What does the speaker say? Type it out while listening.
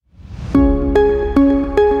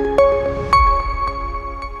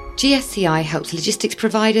GSCI helps logistics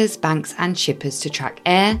providers, banks and shippers to track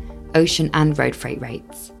air, ocean and road freight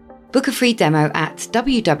rates. Book a free demo at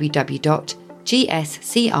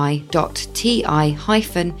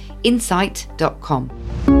www.gsci.ti-insight.com.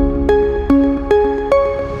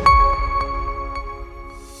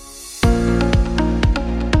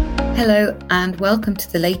 Hello and welcome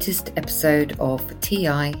to the latest episode of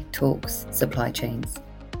TI Talks Supply Chains.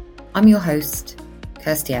 I'm your host,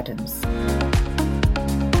 Kirsty Adams.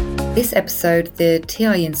 This episode, the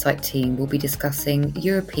TI Insight team will be discussing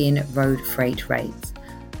European road freight rates.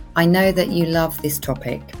 I know that you love this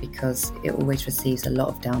topic because it always receives a lot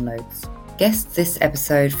of downloads. Guests this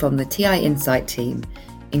episode from the TI Insight team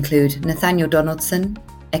include Nathaniel Donaldson,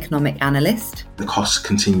 economic analyst. The costs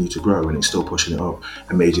continue to grow and it's still pushing it up.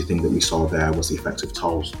 A major thing that we saw there was the effect of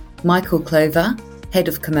tolls. Michael Clover, head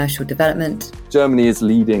of commercial development. Germany is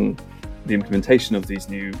leading the implementation of these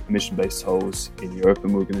new emission-based tolls in Europe,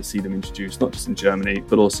 and we're going to see them introduced not just in Germany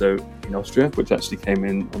but also in Austria, which actually came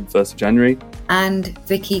in on the 1st of January. And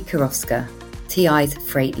Vicky Kurowska, TI's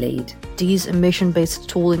freight lead. These emission-based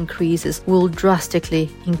toll increases will drastically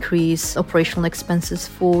increase operational expenses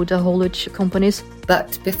for the haulage companies.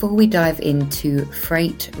 But before we dive into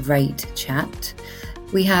freight rate chat,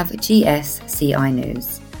 we have GSCI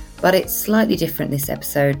news. But it's slightly different this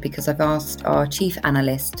episode because I've asked our chief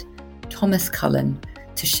analyst, Thomas Cullen,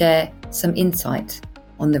 to share some insight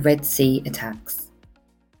on the Red Sea attacks.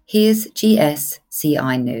 Here's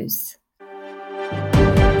GSCI news.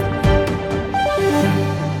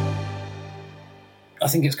 I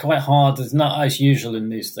think it's quite hard. It's not as usual in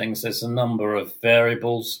these things. There's a number of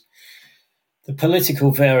variables. The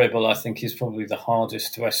political variable, I think, is probably the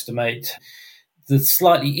hardest to estimate. The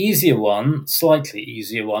slightly easier one,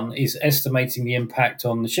 is estimating the impact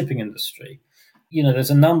on the shipping industry. You know, there's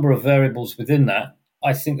a number of variables within that.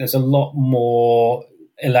 I think there's a lot more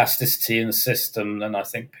elasticity in the system than I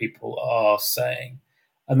think people are saying.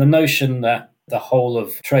 And the notion that the whole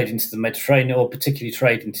of trade into the Mediterranean, or particularly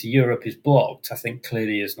trade into Europe, is blocked, I think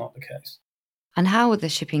clearly is not the case. And how are the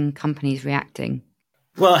shipping companies reacting?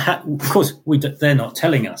 Well, of course, they're not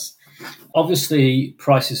telling us. Obviously,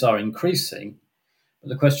 prices are increasing, but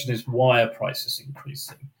the question is, why are prices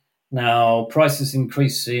increasing? Now, prices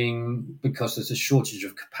increasing because there's a shortage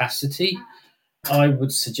of capacity. I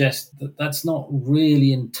would suggest that that's not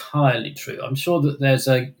really entirely true. I'm sure that there's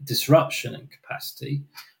a disruption in capacity,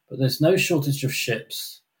 but there's no shortage of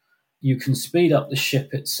ships. You can speed up the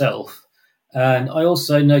ship itself. And I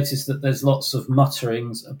also noticed that there's lots of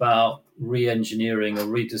mutterings about re-engineering or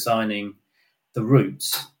redesigning the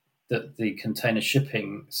routes that the container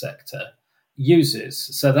shipping sector uses.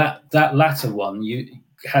 So that latter one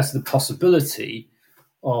has the possibility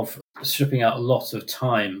of stripping out a lot of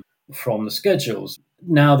time from the schedules.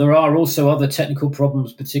 Now, there are also other technical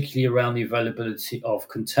problems, particularly around the availability of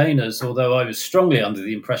containers, although I was strongly under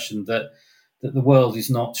the impression that the world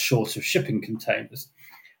is not short of shipping containers,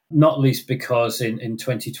 not least because in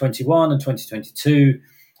 2021 and 2022,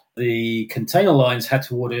 the container lines had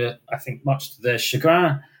to order, I think much to their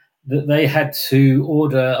chagrin, that they had to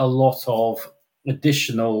order a lot of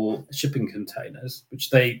additional shipping containers, which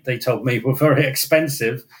they told me were very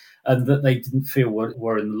expensive and that they didn't feel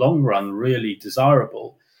were in the long run really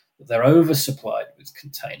desirable, that they're oversupplied with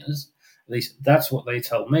containers. At least that's what they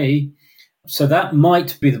told me. So that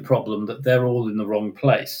might be the problem, that they're all in the wrong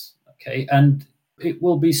place. Okay, and it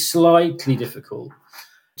will be slightly difficult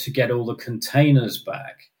to get all the containers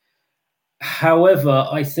back. However,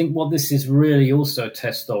 I think what this is really also a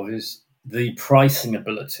test of is the pricing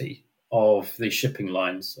ability of the shipping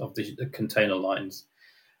lines, of the container lines.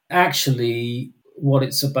 Actually, what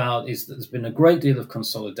it's about is that there's been a great deal of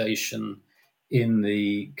consolidation in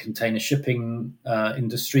the container shipping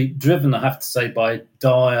industry, driven, I have to say, by a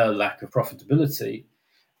dire lack of profitability.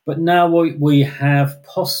 But now we have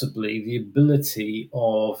possibly the ability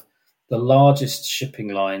of the largest shipping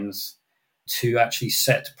lines to actually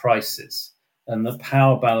set prices, and the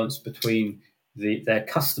power balance between their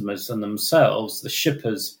customers and themselves, the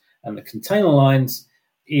shippers and the container lines,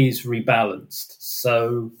 is rebalanced.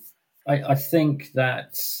 So I think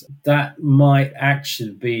that might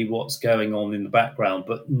actually be what's going on in the background,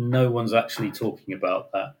 but no one's actually talking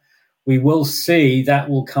about that. We will see. That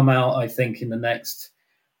will come out, I think, in the next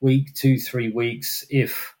week, 2-3 weeks,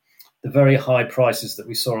 if the very high prices that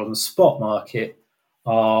we saw on the spot market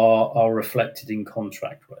are reflected in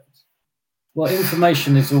contract rates. Well,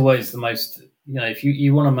 information is always the most, if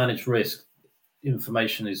you want to manage risk,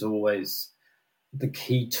 information is always the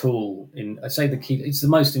key tool it's the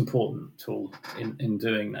most important tool in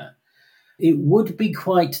doing that. It would be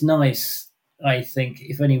quite nice I think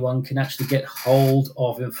if anyone can actually get hold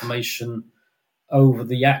of information over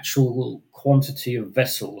the actual quantity of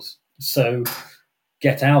vessels, so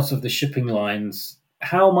get out of the shipping lines,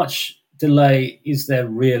 how much delay is there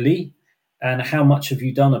really, and how much have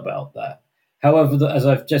you done about that? However, as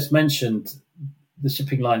I've just mentioned, the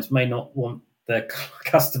shipping lines may not want their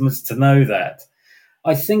customers to know that.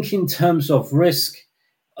 I think in terms of risk,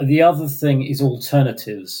 the other thing is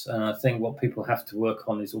alternatives. And I think what people have to work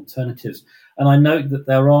on is alternatives. And I note that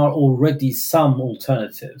there are already some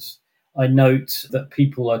alternatives. I note that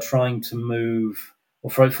people are trying to move, or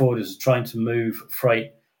freight forwarders are trying to move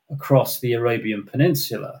freight across the Arabian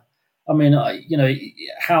Peninsula. I mean,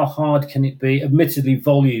 how hard can it be? Admittedly,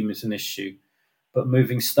 volume is an issue, but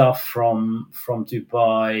moving stuff from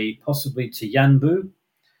Dubai possibly to Yanbu,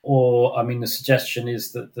 or, I mean, the suggestion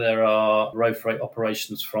is that there are road freight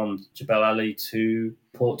operations from Jebel Ali to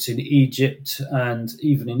ports in Egypt and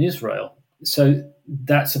even in Israel. So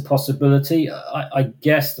that's a possibility. I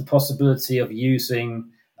guess the possibility of using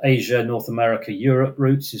Asia, North America, Europe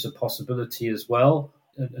routes is a possibility as well.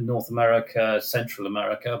 North America, Central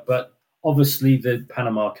America, but obviously the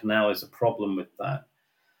Panama Canal is a problem with that.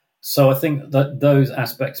 So I think that those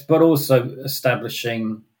aspects, but also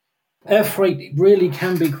establishing air freight really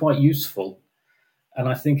can be quite useful. And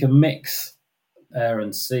I think a mix, air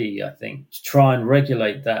and sea, I think, to try and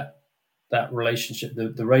regulate that relationship,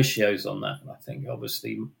 the ratios on that, I think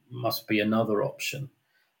obviously must be another option.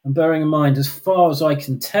 And bearing in mind, as far as I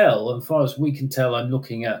can tell, and as far as we can tell, I'm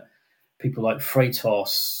looking at people like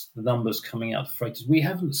Freightos, the numbers coming out of Freightos. We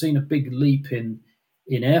haven't seen a big leap in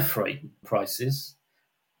air freight prices,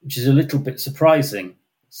 which is a little bit surprising.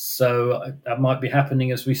 So that might be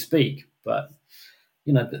happening as we speak. But,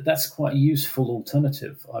 that's quite a useful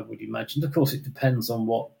alternative, I would imagine. Of course, it depends on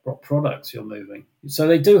what products you're moving. So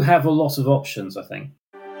they do have a lot of options, I think.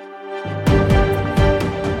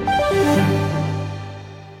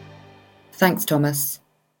 Thanks, Thomas.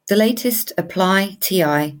 The latest Apply,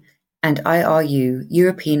 TI and IRU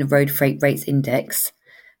European Road Freight Rates Index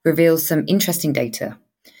reveals some interesting data.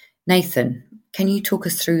 Nathan, can you talk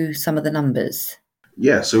us through some of the numbers?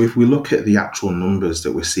 Yeah, so if we look at the actual numbers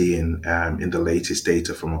that we're seeing in the latest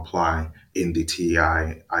data from Apply in the TI,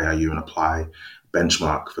 IRU and Apply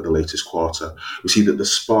benchmark for the latest quarter, we see that the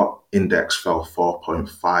spot index fell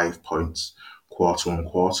 4.5 points quarter on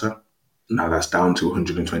quarter. Now that's down to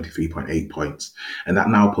 123.8 points. And that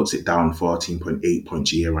now puts it down 14.8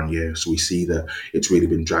 points year on year. So we see that it's really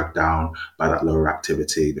been dragged down by that lower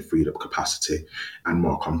activity, the freed up capacity and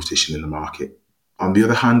more competition in the market. On the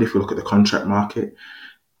other hand, if we look at the contract market,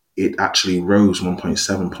 it actually rose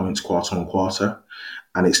 1.7 points quarter on quarter.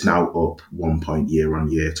 And it's now up 1 point year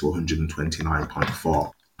on year to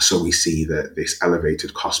 129.4. So we see that this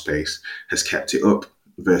elevated cost base has kept it up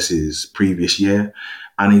versus previous year.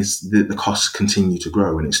 And the costs continue to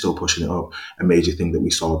grow and it's still pushing it up. A major thing that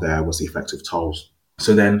we saw there was the effect of tolls.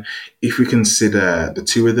 So then if we consider the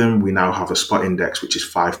two of them, we now have a spot index, which is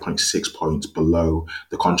 5.6 points below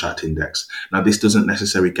the contract index. Now, this doesn't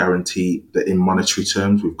necessarily guarantee that in monetary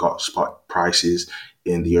terms, we've got spot prices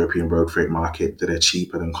in the European road freight market that are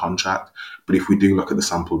cheaper than contract. But if we do look at the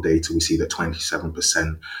sample data, we see that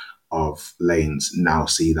 27% of lanes now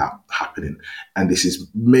see that happening. And this is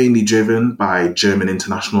mainly driven by German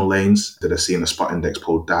international lanes that are seeing the spot index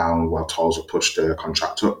pulled down while tolls are pushed the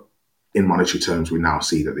contract up. In monetary terms, we now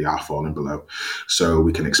see that they are falling below. So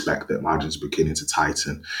we can expect that margins are beginning to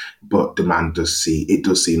tighten. But it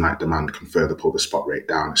does seem like demand can further pull the spot rate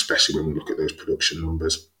down, especially when we look at those production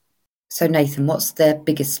numbers. So Nathan, what's the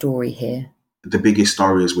biggest story here? The biggest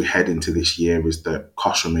story as we head into this year is that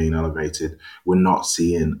costs remain elevated. We're not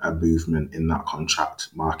seeing a movement in that contract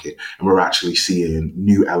market. And we're actually seeing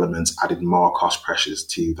new elements adding more cost pressures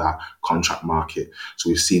to that contract market. So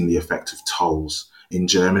we've seen the effect of tolls in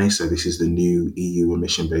Germany. So this is the new EU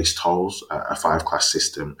emission-based tolls, a 5-class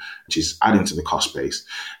system, which is adding to the cost base.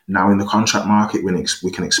 Now in the contract market,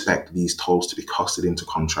 we can expect these tolls to be costed into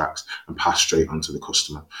contracts and passed straight onto the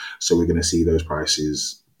customer. So we're going to see those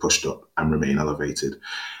prices pushed up and remain elevated.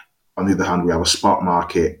 On the other hand, we have a spot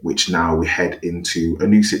market, which now we head into a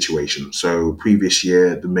new situation. So previous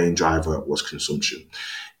year, the main driver was consumption.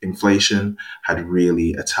 Inflation had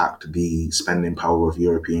really attacked the spending power of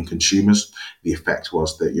European consumers. The effect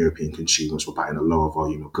was that European consumers were buying a lower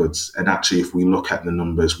volume of goods. And actually, if we look at the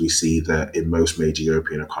numbers, we see that in most major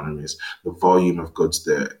European economies, the volume of goods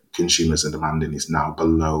that consumers are demanding is now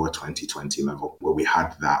below a 2020 level, where we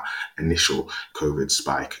had that initial COVID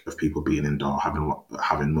spike of people being indoor,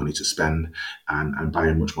 having money to spend and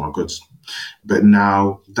buying much more goods. But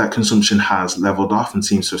now that consumption has leveled off and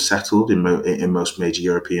seems to have settled in most major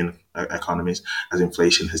European economies as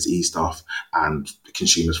inflation has eased off and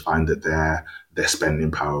consumers find that their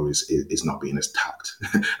spending power is not being attacked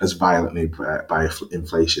as violently by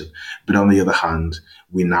inflation. But on the other hand,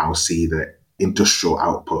 we now see that industrial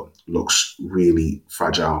output looks really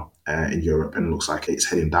fragile in Europe and looks like it's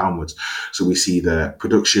heading downwards. So we see that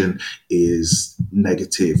production is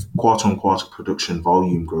negative. Quarter on quarter production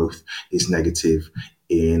volume growth is negative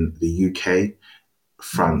in the UK,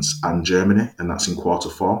 France and Germany, and that's in quarter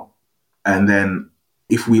four. And then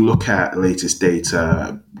if we look at the latest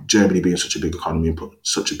data, Germany being such a big economy and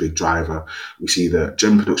such a big driver, we see that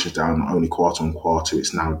German production is down not only quarter on quarter,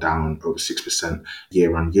 it's now down over 6%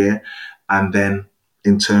 year on year. And then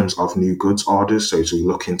in terms of new goods orders, so as we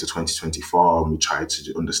look into 2024 and we try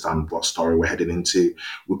to understand what story we're heading into,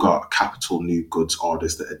 we've got capital new goods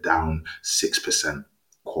orders that are down 6%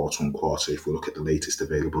 quarter on quarter if we look at the latest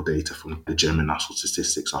available data from the German National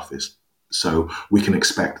Statistics Office. So we can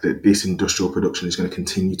expect that this industrial production is going to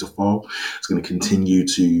continue to fall. It's going to continue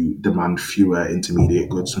to demand fewer intermediate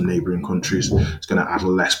goods from neighbouring countries. It's going to add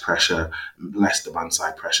less pressure, less demand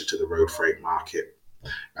side pressure to the road freight market.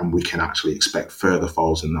 And we can actually expect further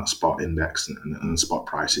falls in that spot index and spot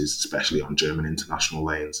prices, especially on German international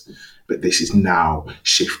lanes. But this is now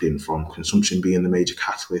shifting from consumption being the major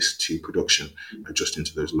catalyst to production, adjusting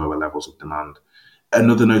to those lower levels of demand.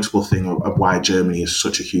 Another notable thing of why Germany is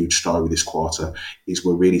such a huge story this quarter is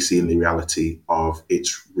we're really seeing the reality of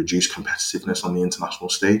its reduced competitiveness on the international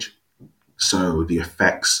stage. So the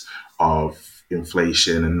effects of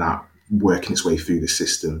inflation and that working its way through the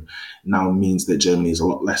system now means that Germany is a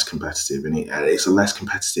lot less competitive, and it's less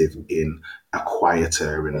competitive in a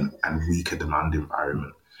quieter and weaker demand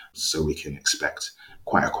environment. So we can expect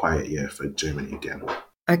quite a quiet year for Germany again.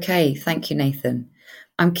 Okay, thank you, Nathan.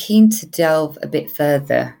 I'm keen to delve a bit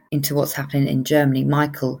further into what's happening in Germany.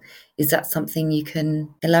 Michael, is that something you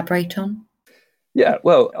can elaborate on? Yeah,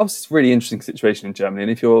 well, obviously it's a really interesting situation in Germany.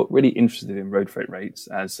 And if you're really interested in road freight rates,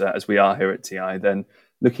 as we are here at TI, then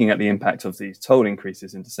looking at the impact of these toll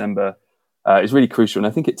increases in December is really crucial. And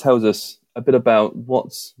I think it tells us a bit about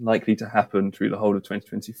what's likely to happen through the whole of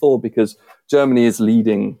 2024, because Germany is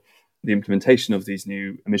leading the implementation of these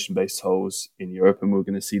new emission-based tolls in Europe, and we're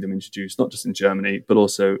going to see them introduced not just in Germany, but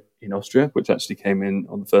also in Austria, which actually came in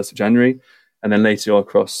on the 1st of January, and then later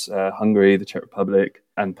across Hungary, the Czech Republic,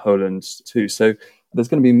 and Poland too. So there's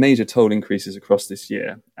going to be major toll increases across this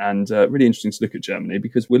year, and really interesting to look at Germany,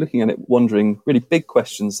 because we're looking at it wondering really big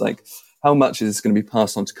questions like how much is this going to be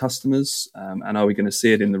passed on to customers, and are we going to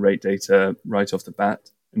see it in the rate data right off the bat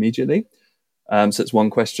immediately? So it's one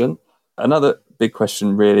question. Another big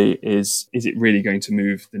question really is it really going to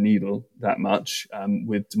move the needle that much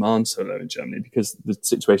with demand so low in Germany? Because the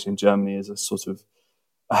situation in Germany is a sort of,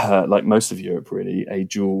 like most of Europe really, a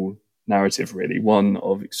dual narrative really. One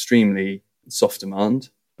of extremely soft demand,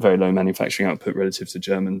 very low manufacturing output relative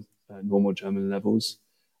to normal German levels,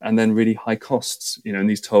 and then really high costs, and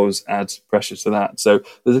these tolls add pressure to that. So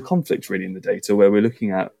there's a conflict really in the data where we're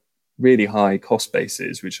looking at really high cost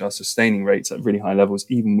bases, which are sustaining rates at really high levels,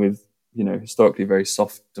 even with historically very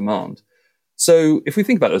soft demand. So if we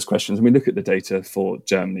think about those questions and we look at the data for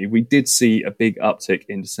Germany, we did see a big uptick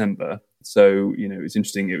in December. So, it's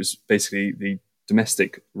interesting. It was basically the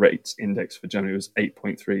domestic rate index for Germany was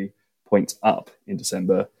 8.3 points up in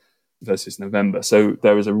December versus November. So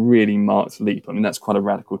there is a really marked leap. I mean, that's quite a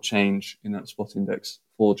radical change in that spot index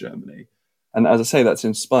for Germany. And as I say, that's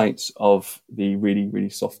in spite of the really, really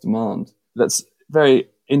soft demand. That's very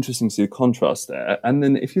interesting to see the contrast there. And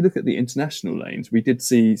then if you look at the international lanes, we did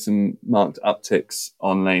see some marked upticks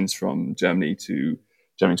on lanes from Germany to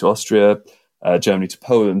Austria, Germany to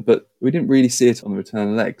Poland, but we didn't really see it on the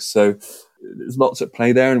return legs. So there's lots at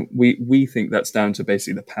play there. And we think that's down to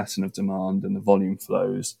basically the pattern of demand and the volume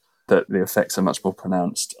flows, that the effects are much more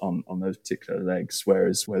pronounced on those particular legs,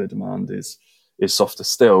 whereas where the demand is softer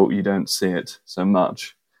still, you don't see it so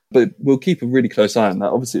much. But we'll keep a really close eye on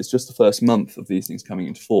that. Obviously, it's just the first month of these things coming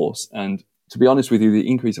into force. And to be honest with you, the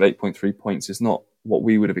increase of 8.3 points is not what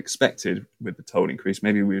we would have expected with the toll increase.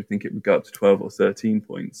 Maybe we would think it would go up to 12 or 13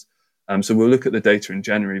 points. So we'll look at the data in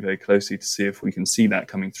January very closely to see if we can see that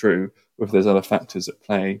coming through, or if there's other factors at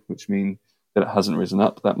play, which mean that it hasn't risen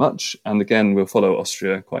up that much. And again, we'll follow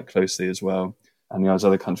Austria quite closely as well, and those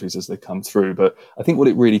other countries as they come through. But I think what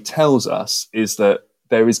it really tells us is that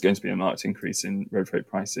there is going to be a marked increase in road freight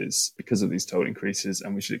prices because of these toll increases,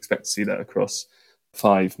 and we should expect to see that across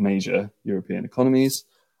 5 major European economies.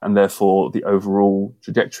 And therefore, the overall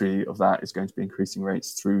trajectory of that is going to be increasing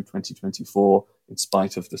rates through 2024 in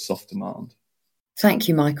spite of the soft demand. Thank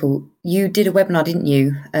you, Michael. You did a webinar, didn't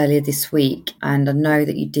you, earlier this week? And I know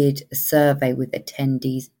that you did a survey with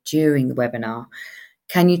attendees during the webinar.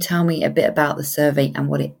 Can you tell me a bit about the survey and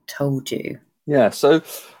what it told you? Yeah, so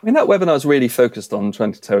that webinar is really focused on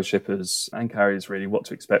trying to tell shippers and carriers really what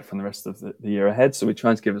to expect from the rest of the year ahead. So we're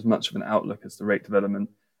trying to give as much of an outlook as to rate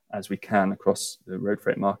development as we can across the road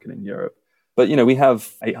freight market in Europe. But, we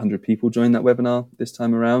have 800 people join that webinar this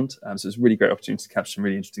time around. So it's a really great opportunity to capture some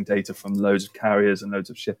really interesting data from loads of carriers and loads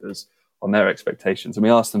of shippers on their expectations. And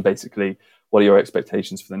we asked them basically, what are your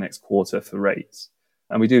expectations for the next quarter for rates?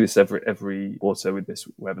 And we do this every quarter with this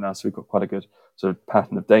webinar. So we've got quite a good sort of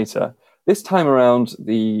pattern of data. This time around,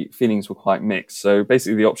 the feelings were quite mixed. So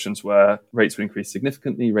basically the options were rates would increase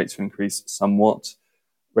significantly, rates would increase somewhat,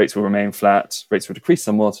 rates will remain flat, rates will decrease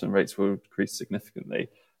somewhat, and rates will decrease significantly.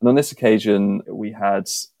 And on this occasion, we had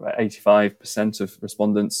 85% of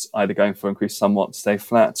respondents either going for increase somewhat, stay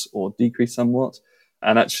flat, or decrease somewhat.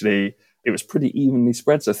 And actually, it was pretty evenly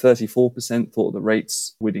spread. So 34% thought the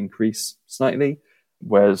rates would increase slightly,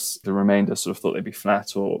 whereas the remainder sort of thought they'd be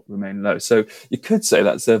flat or remain low. So you could say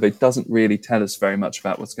that survey doesn't really tell us very much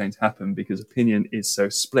about what's going to happen because opinion is so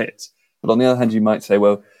split. But on the other hand, you might say,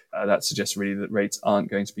 well, that suggests really that rates aren't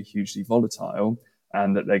going to be hugely volatile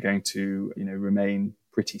and that they're going to, remain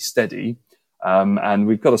pretty steady. And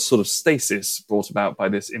we've got a sort of stasis brought about by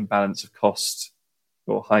this imbalance of cost,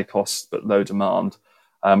 or high cost but low demand,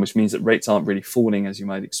 which means that rates aren't really falling as you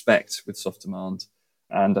might expect with soft demand.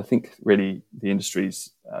 And I think really the industry's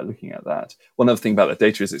looking at that. One other thing about that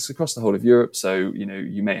data is it's across the whole of Europe. So,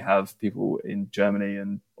 you may have people in Germany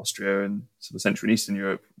and Austria and sort of Central and Eastern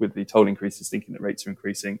Europe with the toll increases thinking that rates are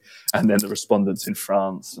increasing. And then the respondents in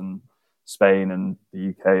France and Spain and the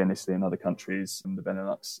UK and Italy and other countries and the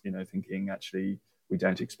Benelux, thinking actually we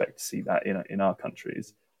don't expect to see that in our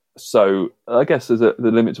countries. So I guess there's the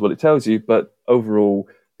limit to what it tells you, but overall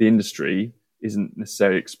the industry isn't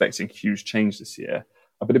necessarily expecting huge change this year.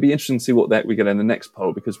 But it'd be interesting to see what we get in the next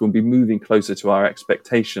poll, because we'll be moving closer to our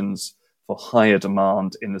expectations for higher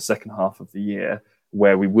demand in the second half of the year,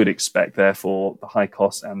 where we would expect, therefore, the high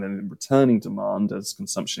cost and then returning demand as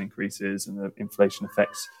consumption increases and the inflation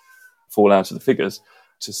effects fall out of the figures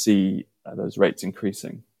to see those rates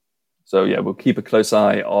increasing. So yeah, we'll keep a close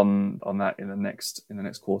eye on that in the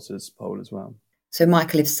next quarter's poll as well. So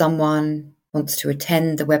Michael, if someone wants to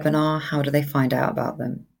attend the webinar, how do they find out about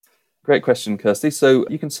them? Great question, Kirsty. So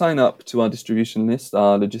you can sign up to our distribution list,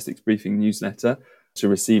 our logistics briefing newsletter, to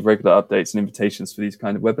receive regular updates and invitations for these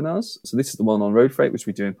kind of webinars. So this is the one on road freight, which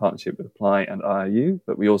we do in partnership with Apply and IRU,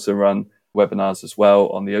 but we also run webinars as well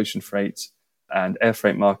on the ocean freight and air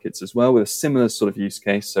freight markets as well, with a similar sort of use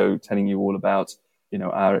case. So telling you all about,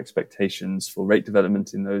 our expectations for rate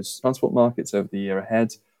development in those transport markets over the year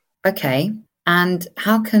ahead. Okay. And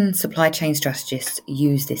how can supply chain strategists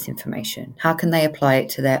use this information? How can they apply it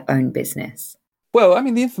to their own business? Well,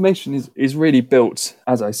 the information is really built,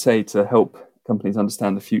 as I say, to help companies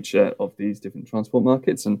understand the future of these different transport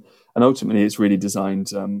markets. And ultimately, it's really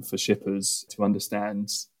designed for shippers to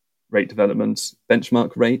understand rate development,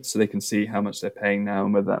 benchmark rates, so they can see how much they're paying now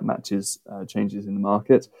and whether that matches changes in the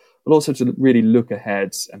market, but also to really look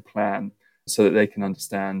ahead and plan so that they can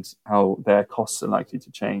understand how their costs are likely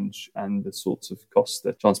to change and the sorts of costs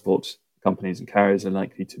that transport companies and carriers are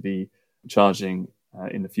likely to be charging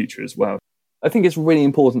in the future as well. I think it's really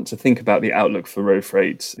important to think about the outlook for road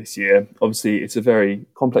freight this year. Obviously, it's a very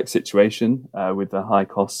complex situation with the high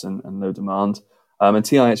costs and low demand. And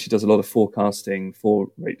TI actually does a lot of forecasting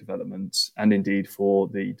for rate development and indeed for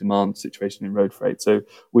the demand situation in road freight. So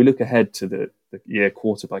we look ahead to the year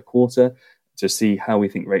quarter by quarter to see how we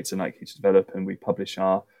think rates are likely to develop, and we publish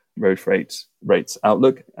our road freight rates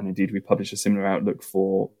outlook, and indeed we publish a similar outlook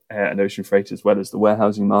for air and ocean freight as well as the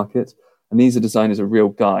warehousing market. And these are designed as a real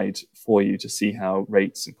guide for you to see how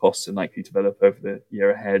rates and costs are likely to develop over the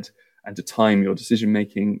year ahead and to time your decision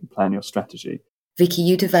making and plan your strategy. Vicky,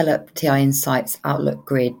 you developed TI Insights Outlook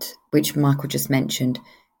Grid, which Michael just mentioned.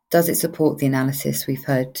 Does it support the analysis we've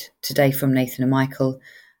heard today from Nathan and Michael?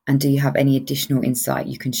 And do you have any additional insight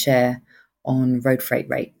you can share on road freight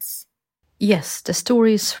rates? Yes, the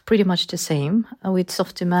story is pretty much the same, with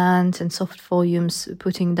soft demand and soft volumes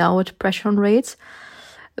putting downward pressure on rates.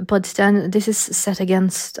 But then this is set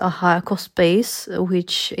against a higher cost base,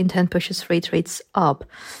 which in turn pushes freight rates up.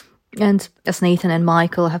 And as Nathan and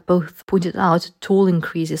Michael have both pointed out, toll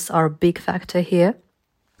increases are a big factor here,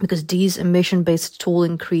 because these emission-based toll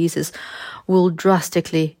increases will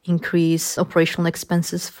drastically increase operational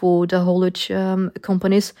expenses for the haulage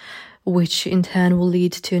companies, which in turn will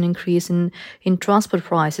lead to an increase in transport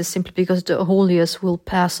prices, simply because the hauliers will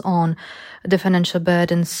pass on the financial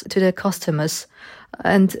burdens to their customers.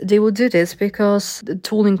 And they will do this because the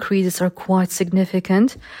toll increases are quite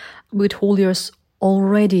significant, with hauliers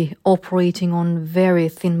already operating on very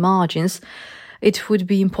thin margins. It would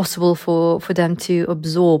be impossible for them to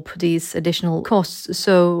absorb these additional costs.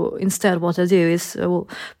 So instead, what they do is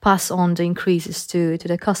pass on the increases to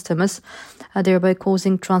their customers, thereby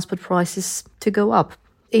causing transport prices to go up.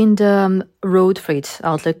 In the Road Freight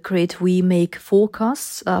Outlook Grid, we make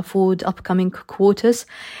forecasts for the upcoming quarters,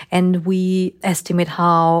 and we estimate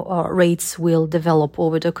how rates will develop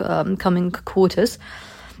over the coming quarters.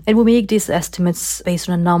 And we make these estimates based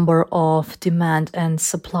on a number of demand and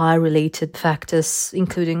supply related factors,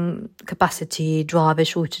 including capacity, driver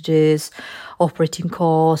shortages, operating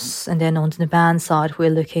costs. And then on the demand side, we're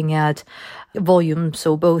looking at volume,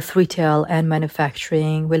 so both retail and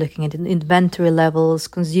manufacturing. We're looking at inventory levels,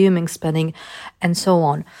 consuming spending, and so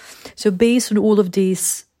on. So based on all of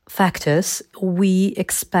these factors, we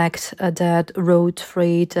expect that road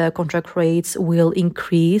freight contract rates will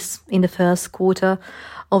increase in the first quarter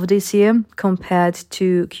of this year compared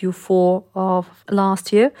to Q4 of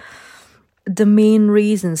last year. The main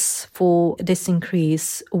reasons for this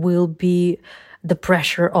increase will be the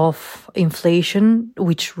pressure of inflation,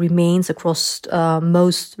 which remains across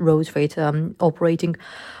most road freight operating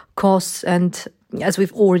costs. And as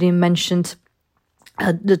we've already mentioned,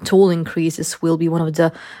 the toll increases will be one of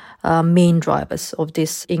the main drivers of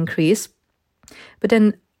this increase. But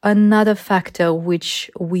then another factor which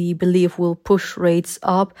we believe will push rates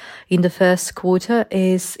up in the first quarter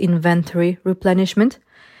is inventory replenishment.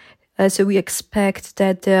 So we expect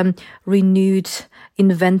that renewed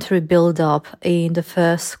inventory build-up in the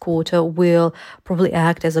first quarter will probably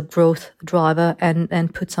act as a growth driver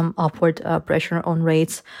and put some upward pressure on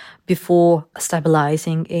rates before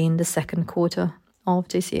stabilizing in the second quarter of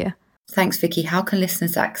this year. Thanks, Vicky. How can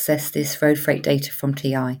listeners access this road freight data from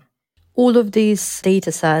TI? All of these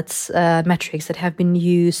data sets, metrics that have been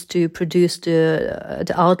used to produce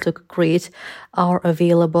the Outlook Grid are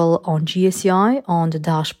available on GSCI on the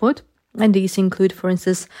dashboard. And these include, for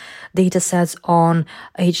instance, data sets on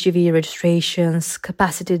HGV registrations,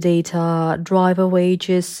 capacity data, driver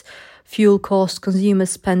wages, fuel costs, consumer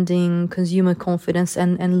spending, consumer confidence,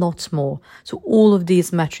 and lots more. So all of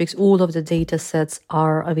these metrics, all of the data sets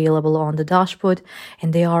are available on the dashboard,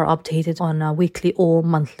 and they are updated on a weekly or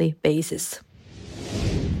monthly basis.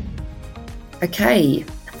 Okay,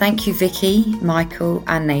 thank you, Vicky, Michael,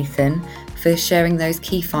 and Nathan for sharing those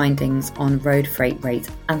key findings on road freight rates.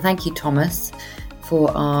 And thank you, Thomas, for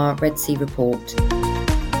our Red Sea report.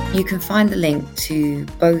 You can find the link to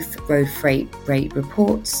both road freight rate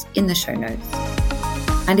reports in the show notes.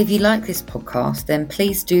 And if you like this podcast, then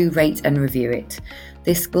please do rate and review it.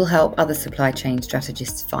 This will help other supply chain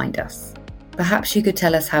strategists find us. Perhaps you could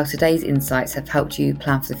tell us how today's insights have helped you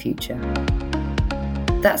plan for the future.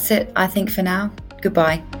 That's it, I think, for now.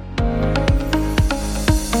 Goodbye.